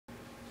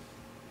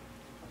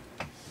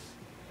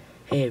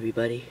Hey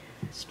everybody,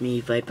 it's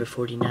me,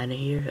 Viper49er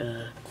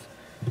here.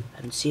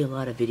 I've been seeing a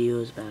lot of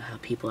videos about how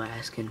people are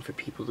asking for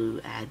people to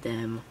add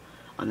them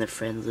on their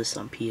friends list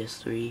on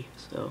PS3,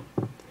 so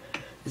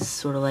this is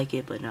sort of like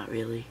it, but not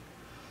really.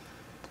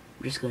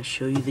 I'm just going to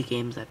show you the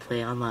games I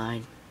play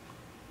online,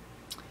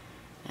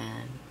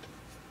 and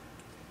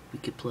we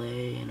could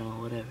play and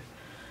all, whatever.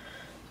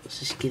 Let's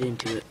just get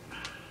into it.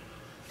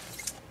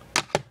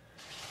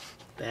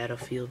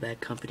 Battlefield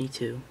Bad Company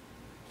 2.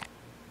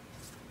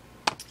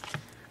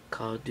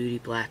 Call of Duty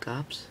Black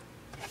Ops,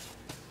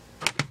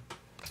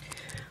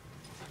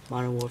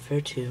 Modern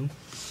Warfare 2,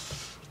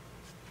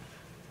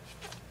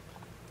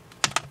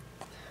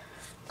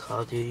 Call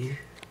of Duty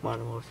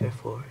Modern Warfare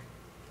 4,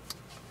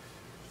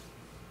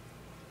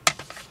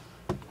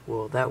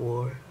 World at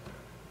War,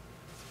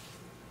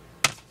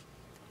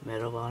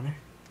 Medal of Honor,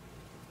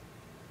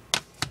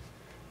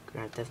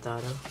 Grand Theft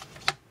Auto,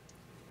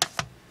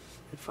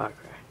 and Far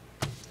Cry.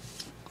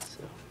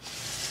 So,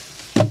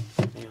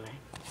 anyway.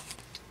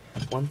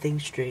 One thing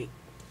straight,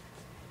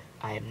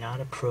 I am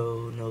not a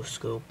pro, no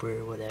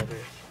scoper, whatever.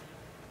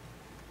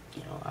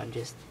 You know, I'm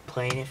just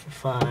playing it for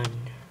fun.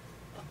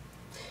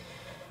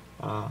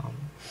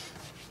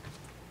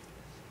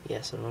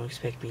 Yeah, so don't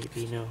expect me to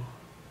be no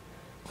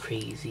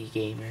crazy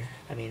gamer.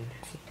 I mean,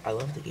 I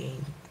love the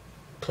game,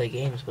 play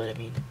games, but I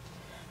mean,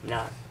 I'm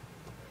not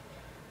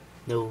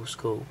no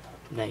scope,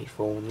 knife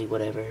only,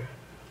 whatever.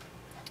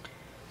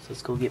 So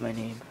let's go get my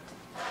name.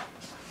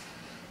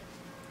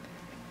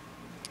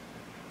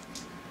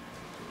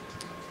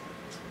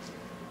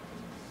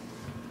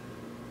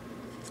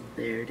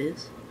 There it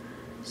is.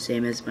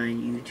 Same as my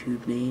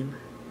YouTube name.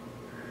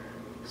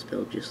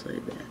 Spelled just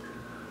like that.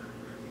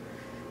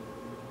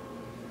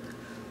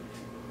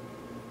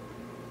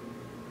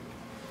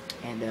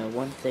 And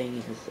one thing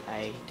is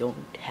I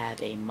don't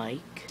have a mic.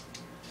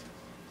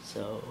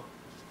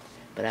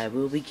 But I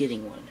will be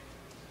getting one.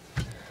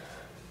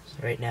 So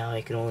right now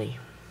I can only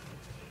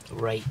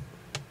write,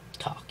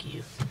 talk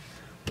you,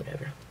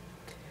 whatever.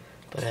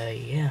 But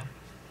yeah.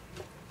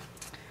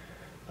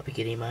 I'll be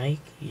getting a mic.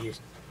 You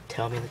just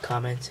tell me in the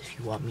comments if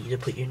you want me to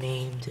put your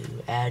name, to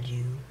add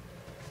you.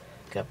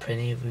 Got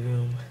plenty of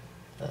room.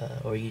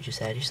 Or you just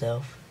add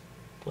yourself.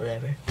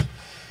 Whatever.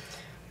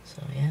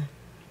 So yeah.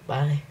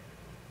 Bye.